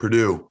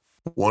 Purdue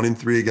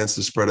 1-3 against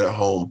the spread at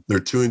home. They're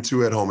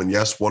 2-2 at home. And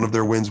yes, one of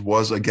their wins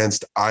was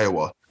against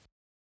Iowa.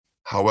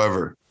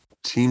 However,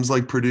 teams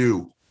like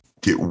Purdue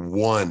get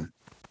one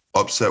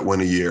upset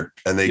win a year,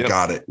 and they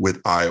got it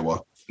with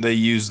Iowa. They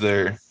use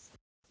their.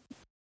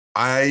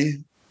 I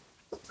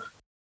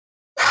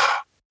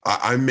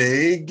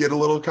may get a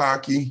little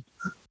cocky,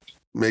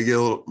 may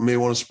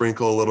want to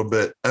sprinkle a little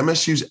bit.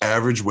 MSU's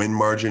average win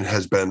margin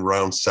has been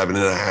around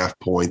 7.5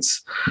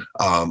 points.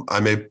 I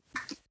may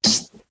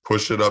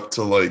push it up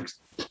to like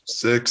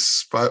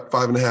 5.5,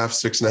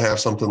 6.5,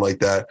 something like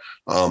that.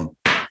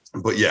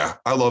 But yeah,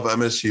 I love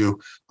MSU.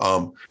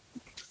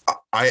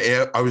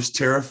 I was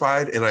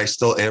terrified, and I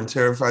still am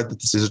terrified that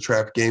this is a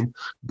trap game,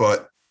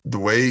 but the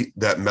way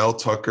that Mel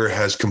Tucker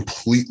has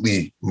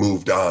completely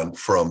moved on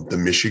from the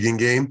Michigan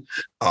game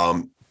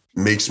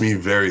makes me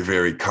very,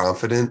 very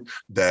confident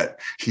that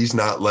he's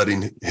not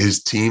letting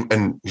his team,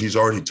 and he's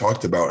already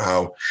talked about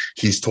how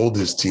he's told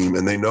his team,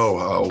 and they know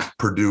how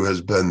Purdue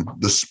has been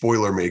the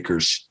spoiler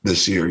makers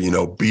this year,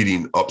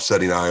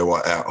 upsetting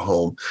Iowa at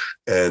home.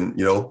 And,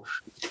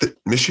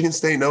 Michigan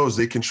State knows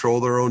they control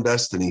their own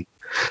destiny.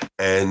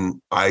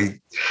 And I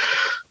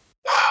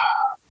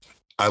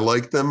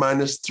like them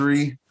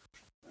 -3.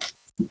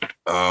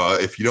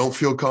 If you don't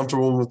feel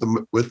comfortable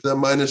with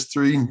them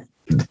 -3,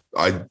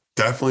 I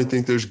definitely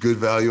think there's good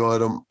value on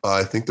them.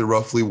 I think they're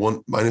roughly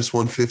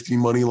 -150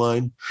 money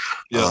line.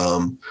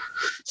 Yeah.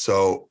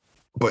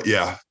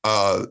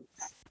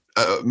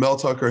 Mel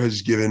Tucker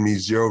has given me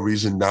zero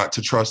reason not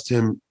to trust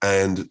him.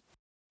 And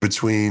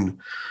between,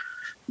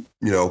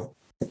 Jayden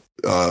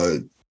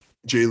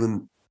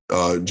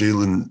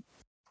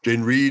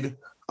Reed,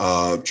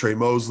 Trey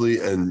Mosley,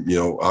 and,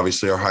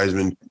 obviously our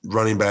Heisman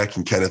running back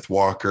and Kenneth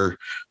Walker.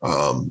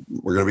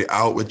 We're going to be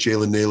out with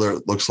Jalen Naylor,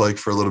 it looks like,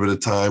 for a little bit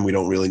of time. We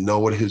don't really know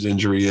what his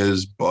injury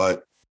is,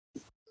 but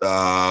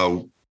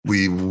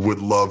we would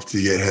love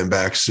to get him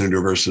back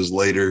sooner versus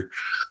later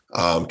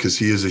because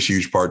he is a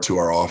huge part to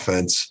our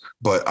offense.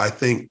 But I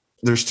think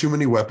there's too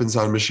many weapons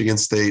on Michigan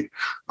State.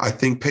 I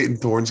think Peyton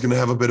Thorne's going to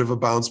have a bit of a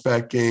bounce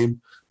back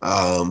game.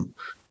 But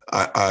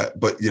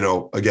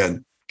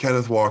again,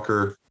 Kenneth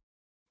Walker,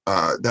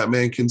 that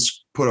man can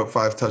put up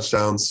 5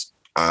 touchdowns.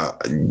 I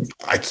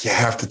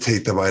have to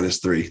take the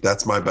 -3.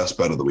 That's my best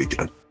bet of the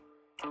weekend.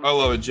 I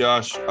love it,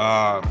 Josh.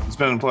 It's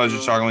been a pleasure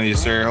talking with you,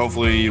 sir.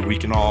 Hopefully we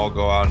can all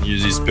go out and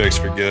use these picks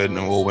for good,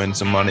 and we'll win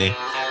some money.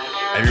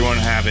 Everyone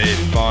have a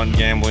fun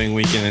gambling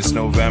weekend. It's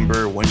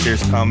November.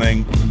 Winter's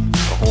coming.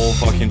 The whole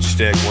fucking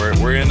shtick.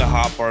 We're in the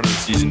hot part of the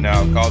season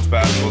now. College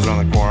basketball's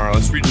around the corner.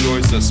 Let's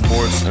rejoice that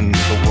sports and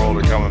the world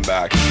are coming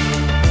back.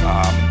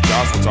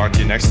 Josh, we'll talk to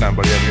you next time,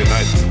 buddy. Have a good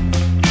night.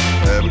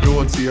 Have a good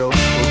one, T.O. Good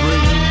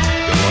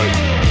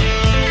night.